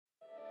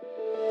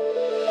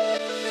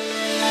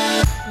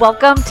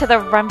Welcome to the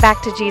Run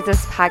Back to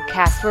Jesus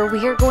podcast, where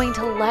we are going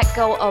to let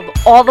go of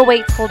all the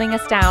weights holding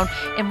us down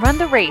and run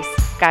the race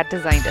God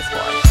designed us for.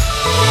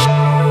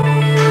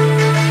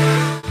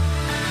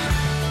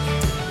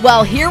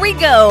 Well, here we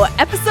go.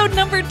 Episode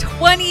number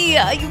 20. You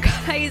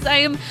guys,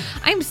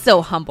 I'm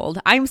so humbled.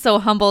 I'm so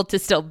humbled to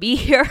still be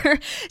here,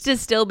 to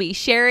still be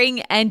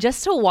sharing, and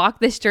just to walk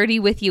this journey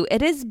with you.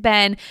 It has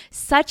been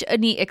such a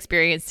neat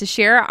experience to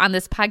share on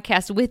this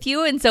podcast with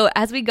you. And so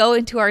as we go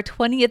into our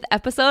 20th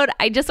episode,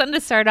 I just wanted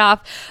to start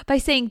off by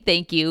saying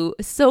thank you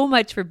so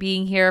much for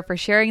being here, for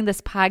sharing this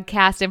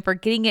podcast, and for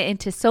getting it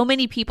into so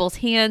many people's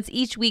hands.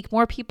 Each week,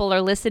 more people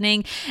are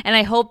listening, and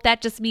I hope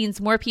that just means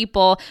more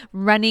people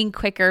running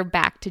quicker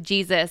back to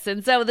Jesus.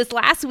 And so this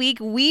last week,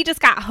 we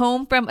just got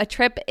home from a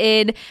trip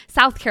in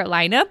South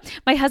Carolina.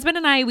 My husband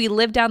and I, we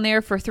lived down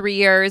there for 3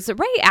 years.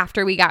 Right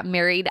after we got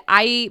married,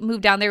 I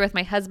moved down there with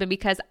my husband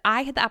because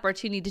I had the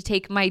opportunity to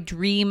take my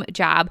dream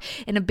job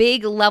in a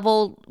big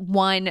level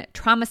 1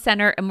 trauma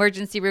center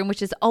emergency room,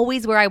 which is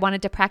always where I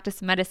wanted to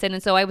practice medicine.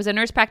 And so I was a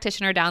nurse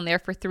practitioner down there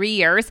for 3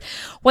 years.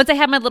 Once I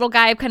had my little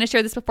guy, I've kind of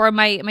shared this before,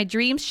 my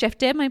dreams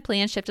shifted, my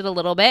plans shifted a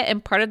little bit.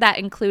 And part of that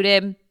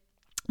included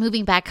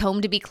moving back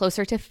home to be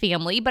closer to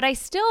family, but I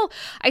still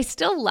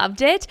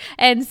loved it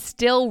and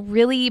still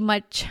really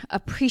much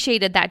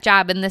appreciated that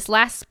job. And this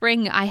last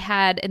spring, I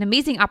had an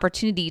amazing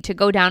opportunity to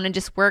go down and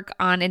just work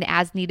on an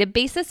as-needed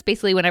basis,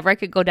 basically whenever I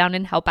could go down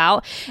and help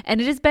out.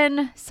 And it has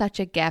been such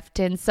a gift.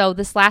 And so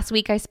this last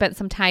week, I spent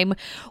some time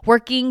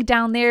working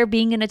down there,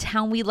 being in a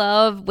town we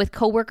love with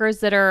coworkers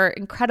that are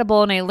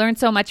incredible and I learned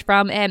so much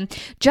from. And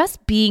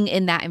just being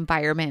in that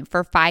environment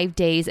for 5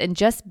 days and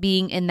just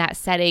being in that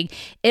setting,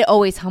 it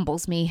always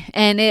humbles me.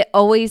 And it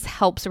always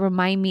helps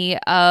remind me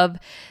of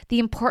the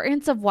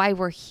importance of why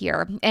we're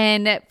here.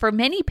 And for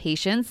many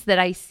patients that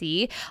I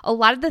see, a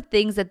lot of the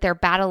things that they're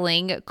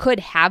battling could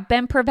have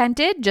been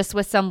prevented just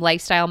with some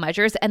lifestyle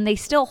measures, and they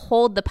still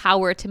hold the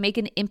power to make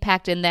an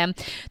impact in them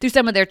through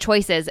some of their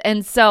choices.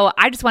 And so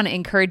I just want to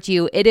encourage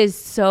you, it is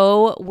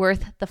so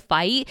worth the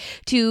fight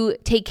to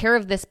take care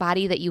of this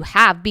body that you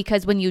have,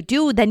 because when you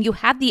do, then you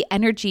have the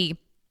energy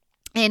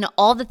and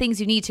all the things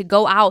you need to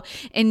go out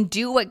and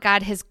do what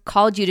God has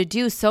called you to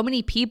do. So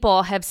many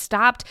people have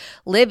stopped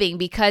living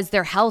because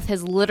their health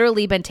has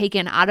literally been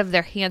taken out of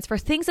their hands for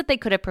things that they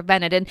could have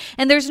prevented.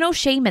 And there's no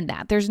shame in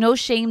that. There's no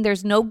shame.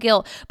 There's no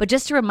guilt. But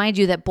just to remind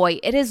you that, boy,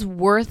 it is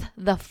worth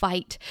the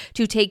fight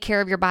to take care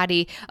of your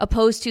body,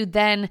 opposed to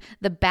then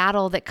the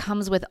battle that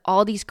comes with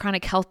all these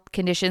chronic health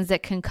conditions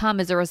that can come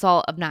as a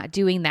result of not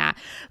doing that.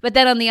 But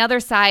then on the other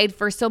side,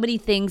 for so many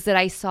things that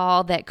I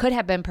saw that could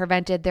have been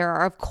prevented, there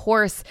are, of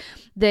course,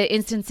 the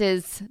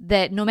instances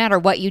that no matter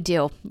what you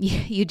do,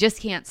 you just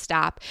can't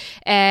stop.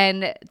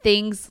 And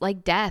things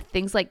like death,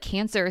 things like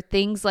cancer,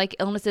 things like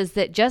illnesses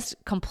that just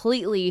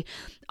completely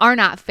are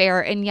not fair.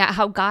 And yet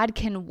how God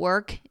can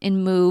work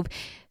and move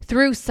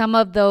through some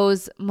of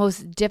those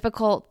most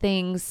difficult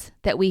things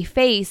that we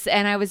face.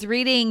 And I was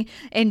reading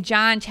in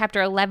John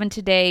chapter 11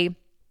 today,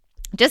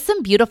 just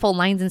some beautiful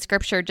lines in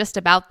scripture just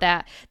about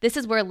that. This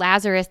is where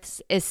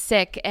Lazarus is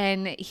sick.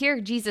 And here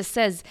Jesus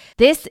says,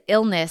 "This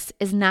illness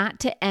is not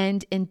to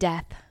end in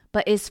death,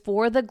 but is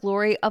for the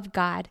glory of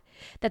God,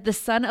 that the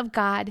Son of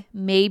God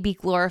may be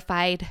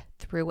glorified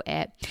through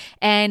it."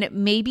 And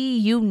maybe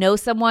you know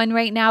someone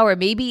right now, or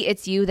maybe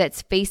it's you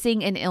that's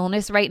facing an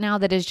illness right now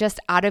that is just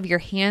out of your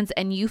hands,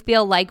 and you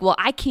feel like, well,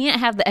 I can't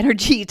have the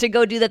energy to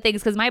go do the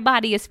things because my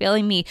body is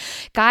failing me.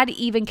 God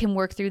even can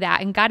work through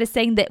that. And God is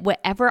saying that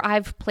whatever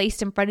I've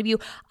placed in front of you,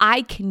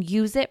 I can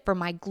use it for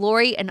my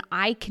glory and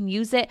I can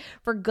use it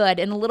for good.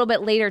 And a little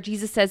bit later,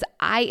 Jesus says,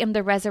 "I am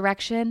the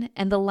resurrection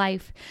and the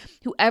life.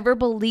 Whoever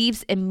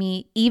believes in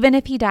me, even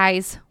if he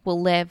dies, will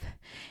live.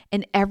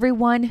 And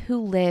everyone who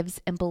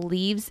lives and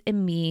believes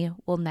in me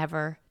will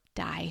never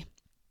die."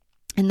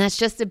 And that's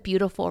just a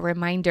beautiful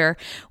reminder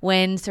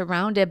when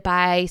surrounded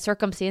by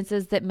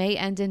circumstances that may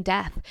end in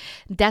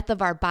death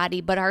of our body,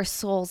 but our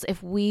souls,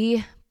 if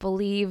we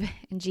believe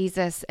in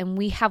Jesus and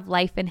we have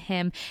life in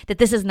him, that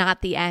this is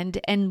not the end,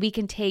 and we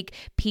can take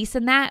peace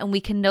in that, and we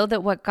can know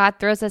that what God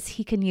throws us,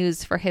 he can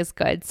use for his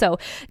good. So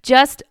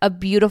just a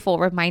beautiful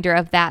reminder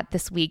of that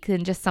this week,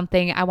 and just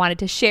something I wanted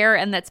to share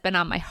and that's been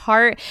on my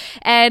heart.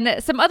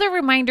 And some other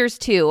reminders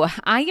too.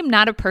 I am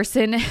not a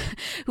person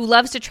who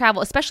loves to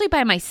travel, especially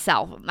by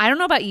myself. I don't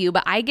know about you,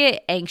 but I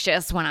get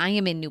anxious when I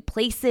am in new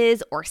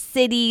places or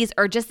cities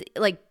or just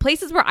like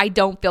places where I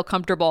don't feel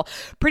comfortable.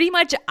 Pretty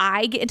much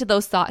I get into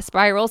those thought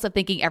spirals of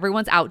thinking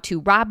everyone's out to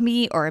rob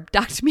me or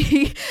abduct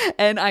me.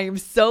 And I am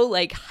so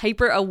like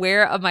hyper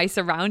aware of my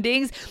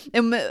surroundings.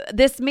 And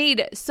this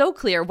made so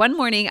clear. One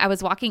morning I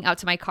was walking out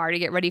to my car to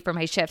get ready for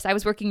my shifts. I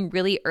was working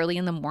really early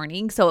in the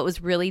morning, so it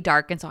was really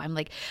dark. And so I'm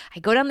like, I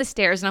go down the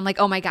stairs and I'm like,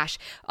 oh my gosh,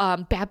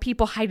 bad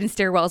people hide in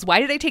stairwells.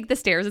 Why did I take the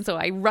stairs? And so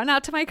I run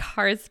out to my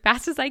car as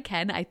fast as I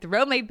can. I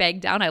throw my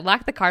bag down. I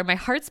lock the car. My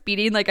heart's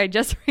beating like I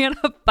just ran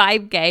a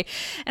 5K.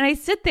 And I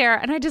sit there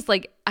and I just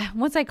like,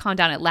 once I calm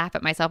down, I laugh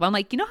at myself. I'm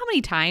like, you know how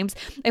many times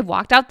I've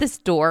walked out this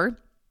door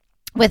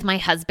with my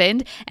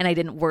husband, and I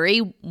didn't worry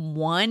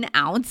 1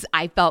 ounce.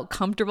 I felt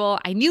comfortable.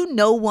 I knew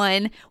no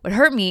one would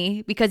hurt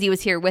me because he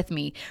was here with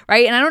me,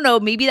 right? And I don't know,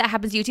 maybe that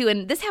happens to you too.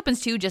 And this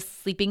happens too,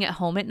 just sleeping at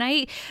home at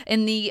night.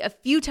 And a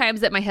few times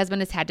that my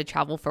husband has had to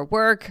travel for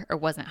work or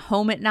wasn't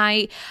home at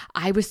night,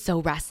 I was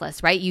so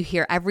restless, right? You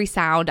hear every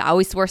sound. I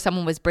always swore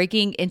someone was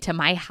breaking into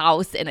my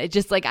house, and it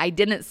just like I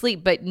didn't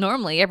sleep. But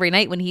normally every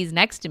night when he's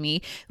next to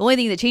me, the only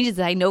thing that changes is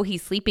I know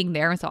he's sleeping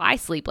there. And so I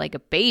sleep like a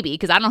baby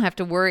because I don't have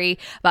to worry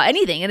about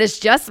anything. And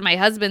it's just my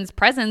husband's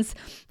presence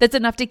that's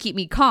enough to keep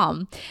me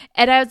calm.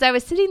 And as I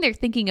was sitting there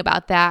thinking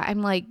about that,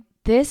 I'm like,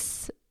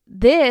 this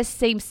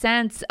same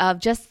sense of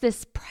just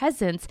this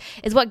presence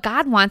is what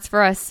God wants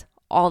for us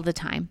all the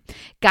time.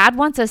 God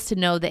wants us to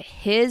know that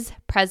his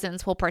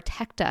presence will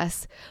protect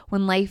us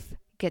when life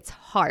gets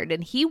hard.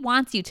 And he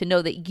wants you to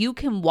know that you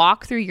can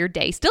walk through your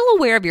day, still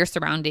aware of your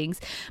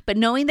surroundings, but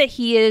knowing that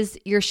he is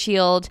your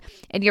shield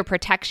and your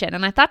protection.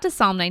 And I thought to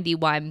Psalm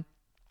 91,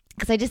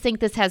 because I just think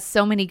this has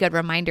so many good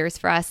reminders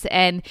for us.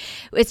 And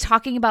it's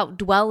talking about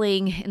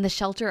dwelling in the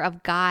shelter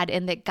of God,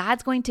 and that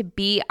God's going to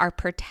be our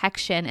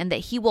protection, and that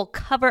he will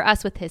cover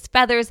us with his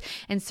feathers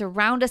and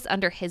surround us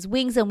under his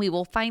wings. And we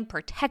will find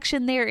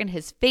protection there, in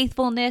his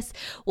faithfulness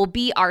will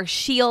be our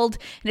shield.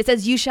 And it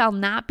says, you shall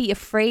not be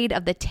afraid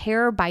of the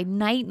terror by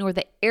night, nor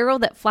the arrow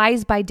that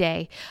flies by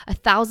day.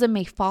 1,000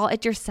 may fall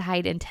at your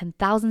side and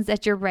 10,000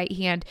 at your right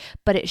hand,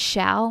 but it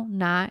shall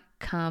not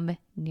come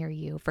near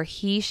you. For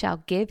he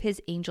shall give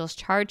his angels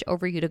charge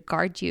over you to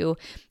guard you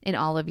in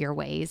all of your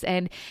ways.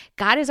 And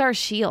God is our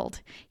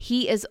shield.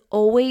 He is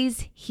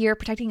always here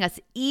protecting us.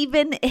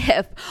 Even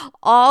if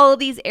all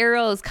these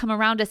arrows come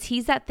around us,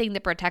 he's that thing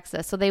that protects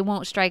us so they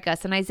won't strike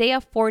us. And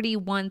Isaiah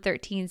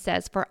 41:13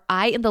 says, for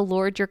I am the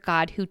Lord your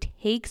God, who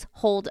takes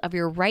hold of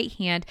your right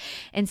hand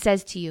and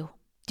says to you,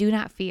 do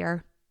not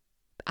fear,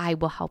 I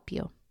will help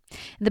you.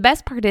 And the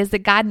best part is that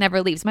God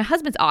never leaves. My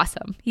husband's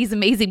awesome. He's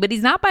amazing, but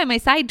he's not by my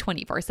side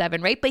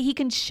 24/7, right? But he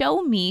can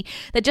show me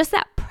that just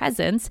that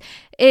presence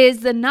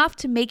is enough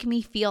to make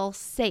me feel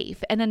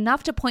safe and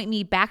enough to point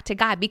me back to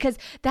God, because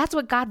that's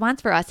what God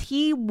wants for us.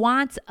 He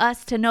wants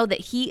us to know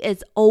that he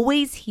is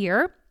always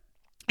here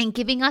and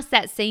giving us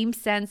that same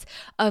sense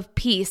of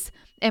peace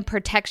and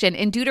protection.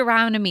 In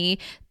Deuteronomy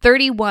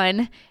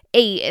 31:8,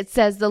 it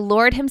says, the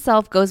Lord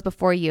himself goes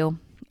before you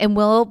and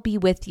will be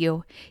with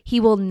you. He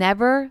will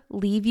never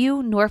leave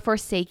you nor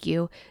forsake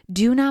you.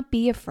 Do not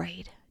be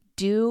afraid.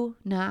 Do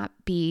not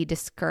be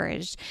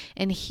discouraged.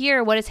 And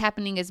here what is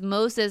happening is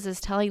Moses is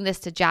telling this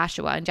to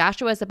Joshua, and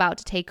Joshua is about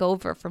to take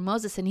over for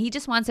Moses, and he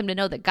just wants him to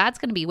know that God's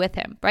going to be with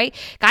him, right?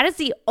 God is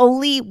the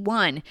only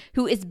one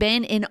who has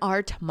been in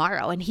our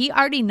tomorrow, and he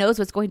already knows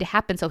what's going to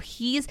happen. So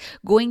he's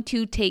going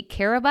to take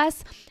care of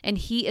us, and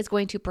he is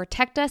going to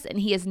protect us, and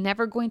he is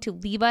never going to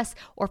leave us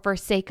or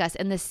forsake us.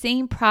 And the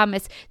same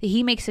promise that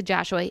he makes to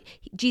Joshua,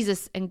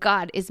 Jesus and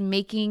God is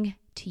making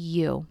to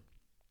you.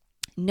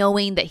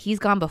 Knowing that he's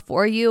gone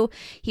before you,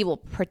 he will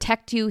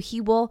protect you, he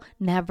will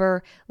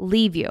never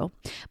leave you.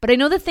 But I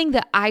know the thing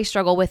that I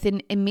struggle with,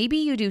 and maybe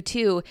you do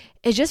too,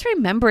 is just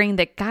remembering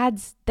that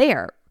God's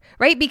there,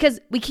 right?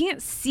 Because we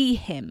can't see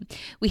him.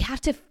 We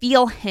have to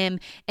feel him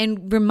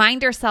and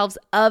remind ourselves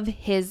of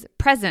his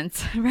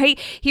presence, right?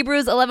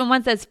 Hebrews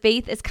 11:1 says,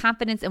 faith is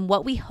confidence in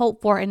what we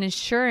hope for and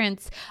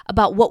assurance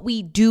about what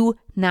we do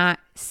not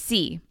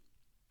see.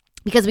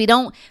 Because we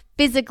don't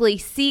physically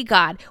see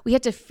God, we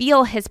have to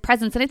feel his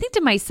presence. And I think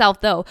to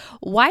myself, though,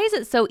 why is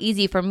it so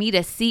easy for me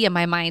to see in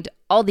my mind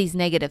all these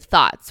negative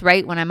thoughts,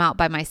 right? When I'm out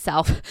by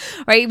myself,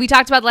 right? We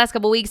talked about the last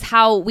couple of weeks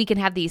how we can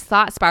have these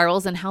thought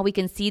spirals and how we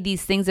can see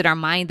these things in our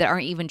mind that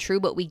aren't even true,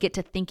 but we get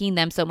to thinking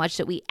them so much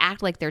that we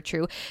act like they're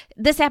true.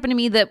 This happened to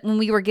me that when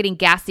we were getting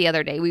gas the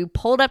other day, we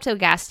pulled up to a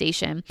gas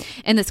station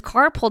and this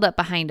car pulled up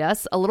behind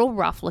us, a little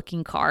rough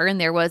looking car.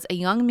 And there was a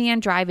young man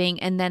driving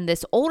and then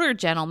this older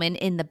gentleman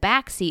in the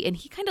back seat. And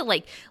he kind of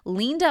like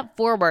leaned up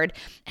forward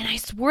and I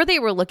swore they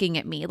were looking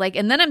at me.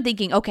 And then I'm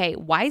thinking, okay,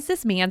 why is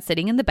this man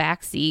sitting in the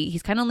back seat?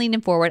 He's kind of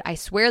leaning forward. I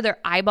swear they're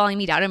eyeballing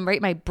me down, and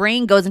right, my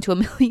brain goes into a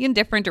million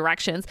different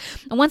directions.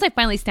 And once I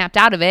finally snapped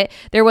out of it,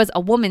 there was a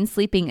woman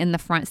sleeping in the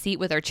front seat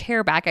with her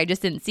chair back. I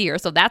just didn't see her.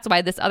 So that's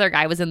why this other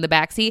guy was in the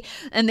back seat.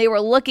 And they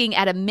were looking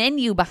at a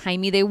menu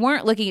behind me. They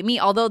weren't looking at me,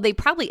 although they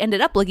probably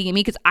ended up looking at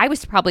me because I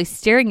was probably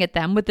staring at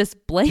them with this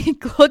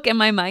blank look in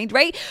my mind,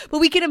 right? But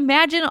we can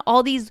imagine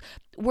all these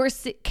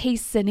worst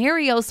case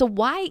scenarios. So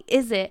why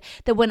is it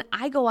that when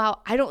I go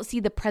out, I don't see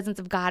the presence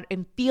of God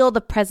and feel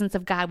the presence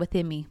of God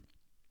within me?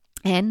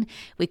 And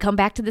we come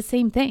back to the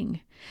same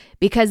thing,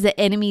 because the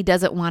enemy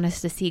doesn't want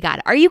us to see God.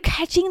 Are you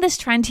catching this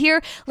trend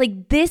here?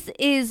 This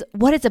is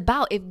what it's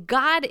about. If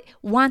God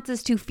wants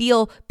us to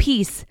feel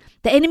peace,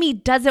 the enemy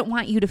doesn't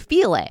want you to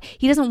feel it.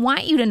 He doesn't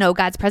want you to know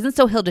God's presence.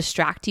 So he'll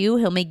distract you.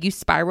 He'll make you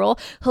spiral.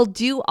 He'll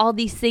do all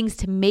these things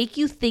to make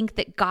you think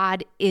that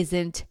God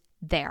isn't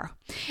there.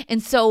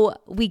 And so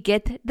we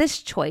get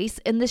this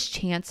choice and this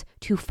chance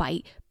to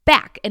fight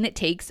back. And it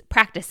takes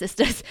practice. This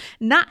does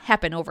not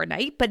happen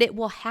overnight, but it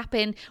will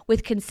happen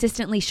with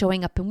consistently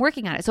showing up and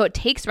working on it. So it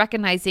takes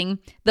recognizing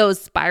those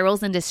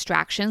spirals and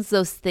distractions,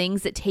 those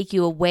things that take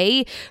you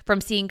away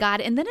from seeing God.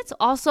 And then it's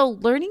also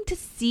learning to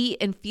see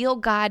and feel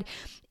God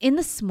in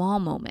the small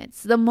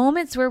moments, the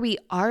moments where we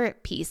are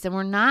at peace and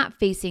we're not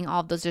facing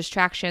all of those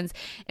distractions,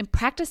 and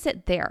practice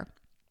it there.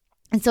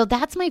 And so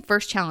that's my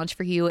first challenge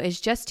for you,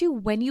 is just to,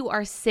 when you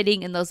are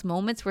sitting in those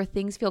moments where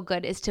things feel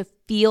good, is to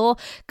feel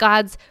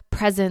God's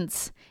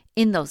presence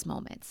in those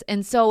moments.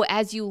 And so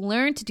as you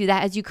learn to do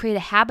that, as you create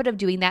a habit of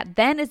doing that,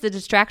 then as the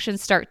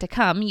distractions start to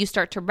come, you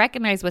start to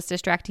recognize what's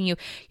distracting you,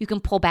 you can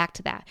pull back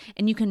to that.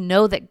 And you can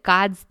know that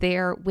God's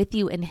there with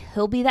you, and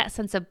He'll be that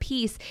sense of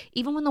peace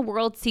even when the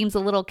world seems a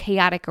little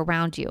chaotic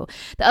around you.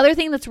 The other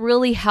thing that's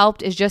really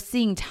helped is just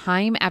seeing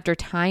time after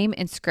time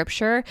in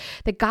Scripture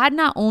that God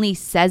not only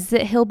says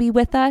that He'll be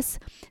with us,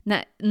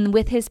 not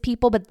with His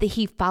people, but that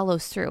He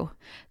follows through.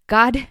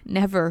 God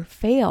never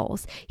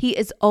fails. He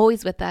is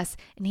always with us,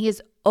 and He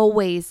is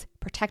always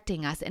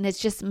protecting us. And it's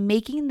just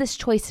making this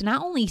choice to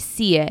not only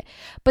see it,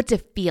 but to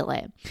feel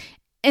it.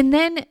 And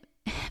then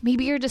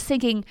maybe you're just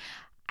thinking,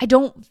 I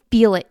don't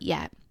feel it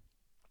yet.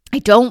 I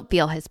don't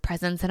feel His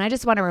presence. And I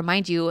just want to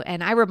remind you,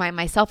 and I remind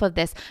myself of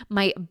this,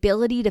 my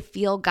ability to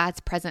feel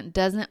God's presence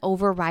doesn't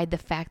override the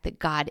fact that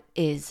God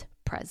is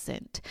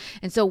present.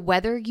 And so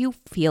whether you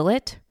feel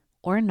it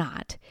or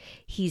not,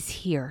 He's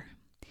here.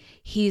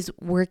 He's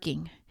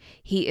working.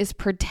 He is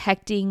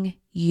protecting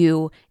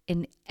you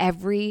in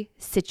every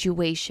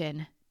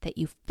situation that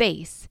you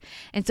face.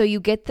 And so you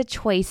get the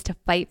choice to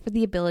fight for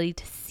the ability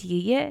to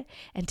see it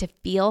and to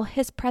feel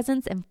His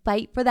presence, and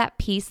fight for that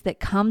peace that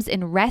comes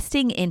in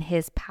resting in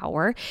His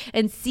power,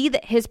 and see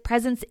that His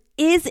presence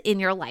is in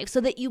your life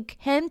so that you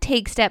can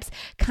take steps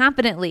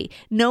confidently,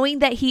 knowing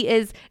that He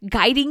is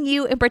guiding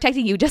you and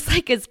protecting you, just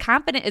like as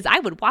confident as I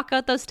would walk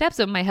out those steps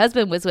when my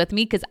husband was with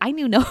me, because I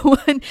knew no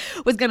one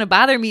was going to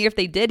bother me. If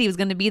they did, He was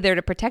going to be there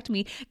to protect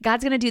me.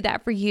 God's going to do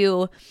that for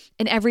you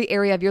in every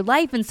area of your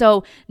life. And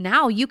so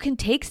now you can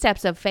take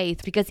steps of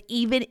faith, because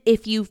even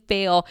if you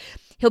fail,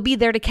 He'll be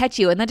there to catch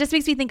you. And that just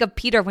makes me think of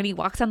Peter when he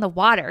walks on the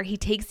water. He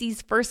takes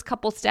these first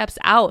couple steps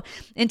out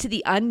into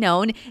the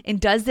unknown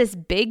and does this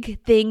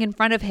big thing in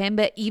front of him.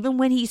 But even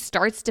when he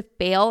starts to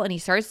fail and he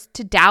starts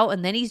to doubt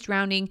and then he's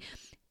drowning,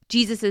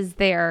 Jesus is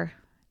there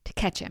to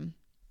catch him.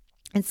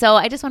 And so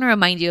I just want to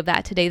remind you of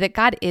that today, that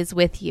God is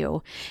with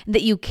you, and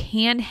that you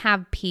can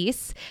have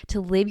peace to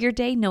live your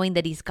day knowing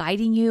that He's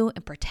guiding you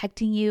and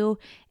protecting you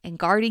and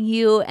guarding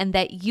you, and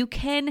that you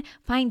can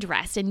find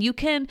rest and you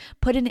can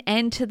put an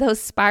end to those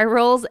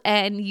spirals,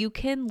 and you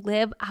can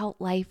live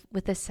out life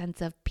with a sense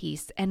of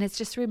peace. And it's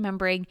just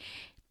remembering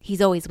He's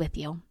always with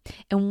you.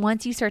 And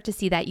once you start to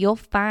see that, you'll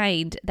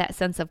find that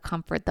sense of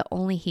comfort that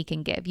only He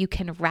can give. You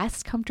can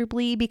rest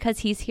comfortably because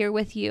He's here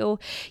with you.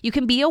 You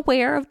can be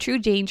aware of true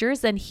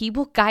dangers, and He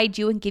will guide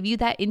you and give you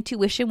that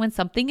intuition when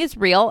something is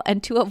real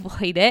and to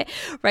avoid it,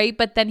 right?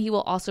 But then He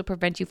will also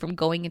prevent you from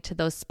going into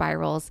those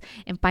spirals,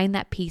 and find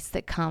that peace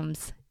that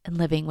comes and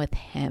living with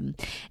Him.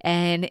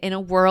 And in a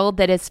world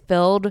that is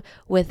filled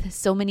with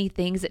so many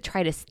things that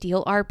try to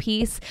steal our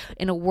peace,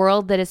 in a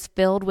world that is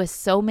filled with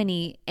so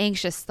many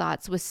anxious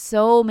thoughts, with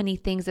so many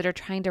things that are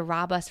trying to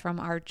rob us from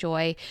our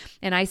joy.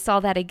 And I saw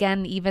that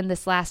again, even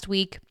this last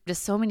week,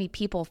 just so many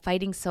people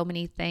fighting so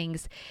many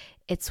things.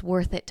 It's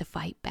worth it to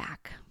fight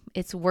back.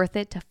 It's worth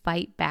it to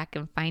fight back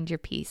and find your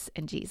peace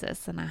in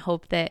Jesus. And I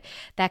hope that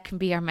that can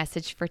be our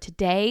message for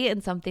today,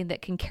 and something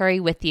that can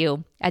carry with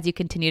you as you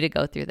continue to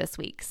go through this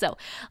week. So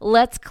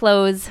let's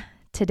close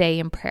today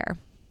in prayer.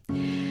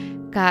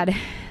 God,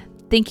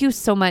 thank you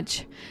so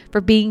much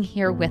for being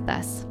here with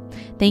us.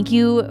 Thank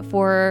you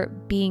for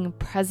being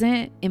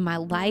present in my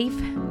life,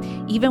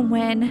 even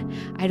when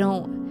I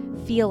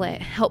don't feel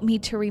it. Help me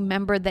to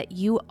remember that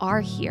you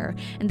are here,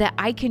 and that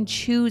I can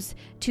choose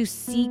to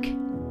seek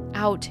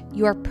out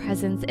your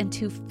presence and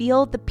to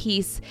feel the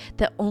peace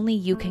that only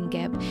you can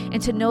give, and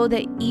to know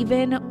that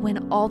even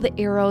when all the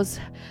arrows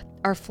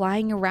are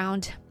flying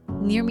around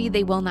near me,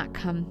 they will not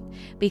come,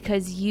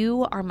 because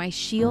you are my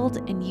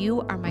shield and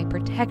you are my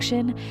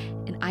protection,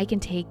 and I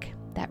can take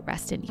that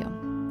rest in you.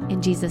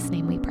 In Jesus'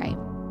 name we pray.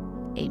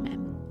 Amen.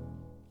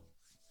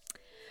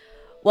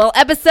 Well,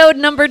 episode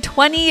number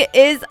 20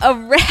 is a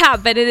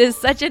wrap, and it is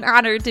such an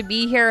honor to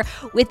be here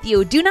with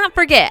you. Do not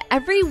forget,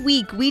 every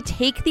week we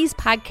take these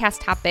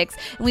podcast topics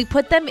and we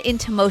put them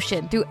into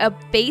motion through a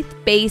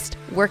faith-based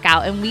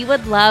workout, and we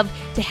would love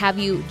to have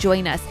you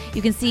join us.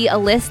 You can see a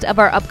list of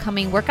our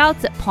upcoming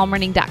workouts at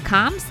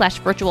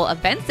palmrunning.com/virtual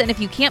events. And if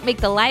you can't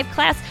make the live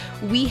class,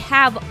 we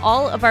have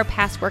all of our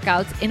past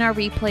workouts in our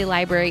replay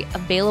library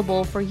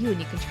available for you, and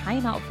you can try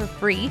them out for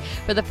free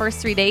for the first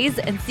 3 days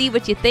and see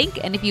what you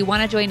think. And if you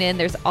want to join in,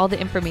 there's all the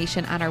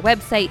information on our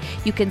website.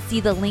 You can see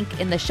the link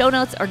in the show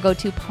notes, or go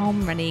to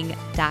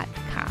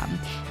palmrunning.com.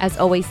 As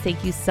always,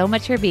 thank you so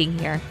much for being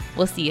here.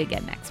 We'll see you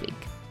again next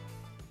week.